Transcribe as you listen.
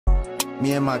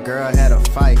Me and my girl had a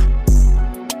fight,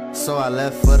 so I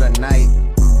left for the night.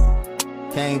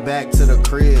 Came back to the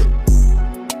crib,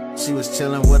 she was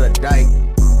chilling with a dyke.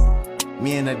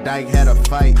 Me and the dyke had a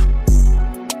fight,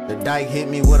 the dyke hit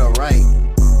me with a right.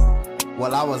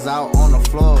 While I was out on the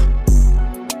floor,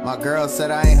 my girl said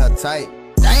I ain't her type.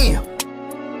 Damn,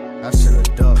 I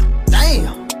should've ducked.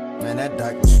 Damn, man, that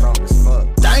dyke was strong as fuck.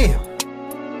 Damn,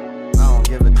 I don't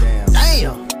give a damn.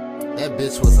 Damn, that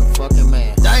bitch was a fucking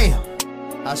man. Damn,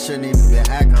 I shouldn't even been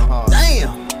acting hard.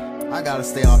 Damn, I gotta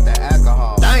stay off that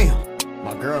alcohol. Damn,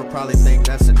 my girl probably think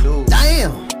that's a dude.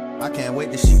 Damn, I can't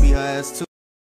wait till she be her ass too.